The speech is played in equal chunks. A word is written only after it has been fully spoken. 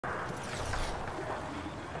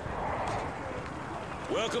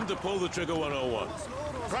Welcome to Pull the Trigger 101.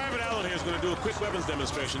 Private Allen here is going to do a quick weapons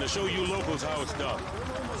demonstration to show you locals how it's done.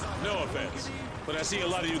 No offense, but I see a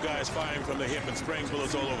lot of you guys firing from the hip and spraying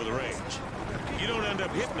bullets all over the range. You don't end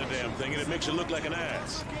up hitting a damn thing and it makes you look like an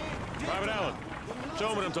ass. Private Allen, show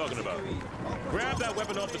them what I'm talking about. Grab that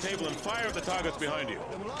weapon off the table and fire at the targets behind you.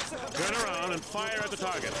 Turn around and fire at the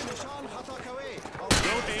target.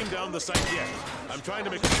 Don't aim down the sight yet. I'm trying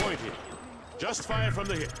to make a point here. Just fire from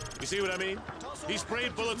the hip. You see what I mean? He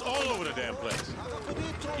sprayed bullets all over the damn place.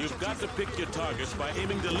 You've got to pick your targets by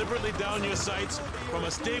aiming deliberately down your sights from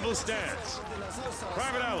a stable stance.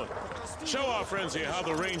 Private Allen, show our friends here how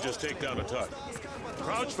the Rangers take down a target.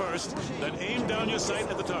 Crouch first, then aim down your sight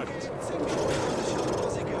at the targets.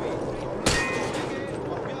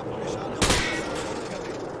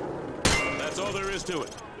 That's all there is to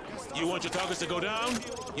it. You want your targets to go down,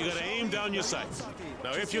 you gotta aim down your sights.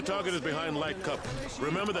 Now, if your target is behind light cover,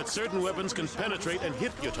 remember that certain weapons can penetrate and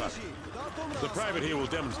hit your target. The private here will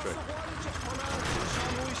demonstrate.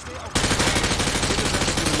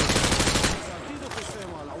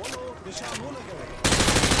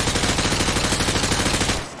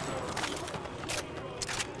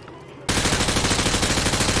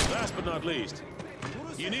 Last but not least,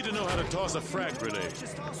 you need to know how to toss a frag grenade.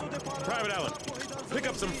 Private Allen, pick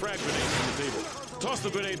up some frag grenades from the table. Toss the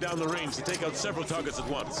grenade down the range to take out several targets at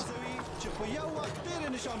once. Good.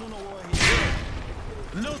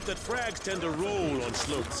 Note that frags tend to roll on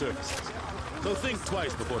sloped surfaces, so think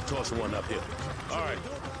twice before tossing one uphill. All right.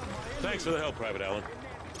 Thanks for the help, Private Allen.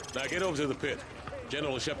 Now get over to the pit.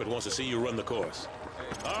 General Shepard wants to see you run the course.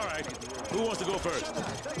 All right. Who wants to go first?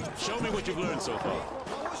 Show me what you've learned so far.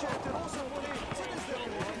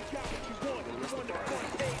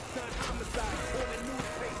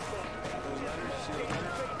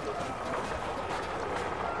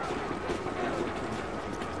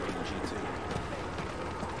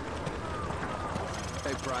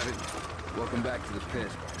 Hey, Private. Welcome back to the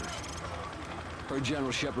pit. Heard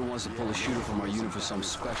General Shepard wants to pull a shooter from our unit for some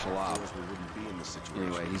special op.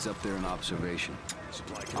 Anyway, he's up there in observation.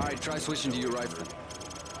 All right, try switching to your rifle.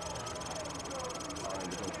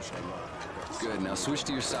 Good, now switch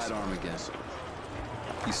to your sidearm again.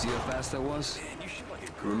 You see how fast that was?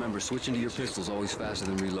 Remember, switching to your pistol's always faster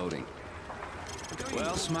than reloading.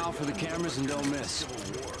 Well, smile for the cameras and don't miss.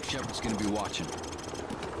 Shepard's gonna be watching.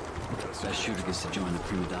 That shooter gets to join the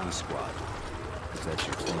Prima Donna squad. If that's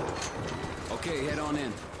your thing. Okay, head on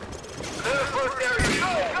in. First area,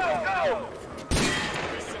 go, go, go!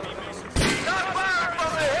 Not firing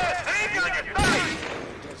from the head! Aim on your sight!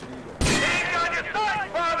 Aim on your sight,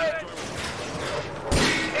 Private!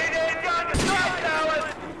 Aim on your sight, Alan!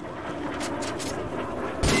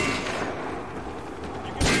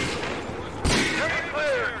 You're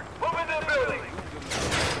clear! Move in the building!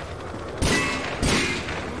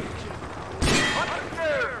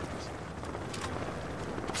 Upstairs!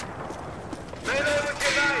 Stay there with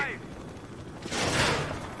your knife!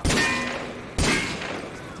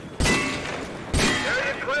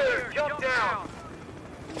 Area clear! Jump down!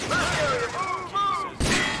 Left area! Move, move!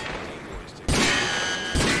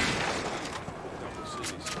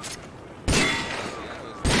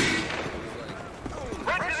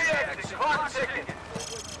 Right to the exit! Clock ticking!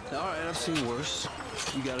 Alright, I've seen worse.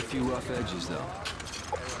 You got a few rough edges, though.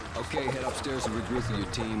 Okay, head upstairs and regroup with your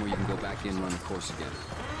team, or you can go back in and run the course again.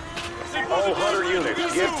 All Hunter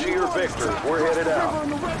units, get to your victors. We're headed out.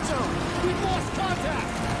 We've lost contact!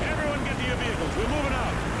 Everyone get to your vehicles. We're moving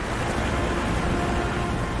out.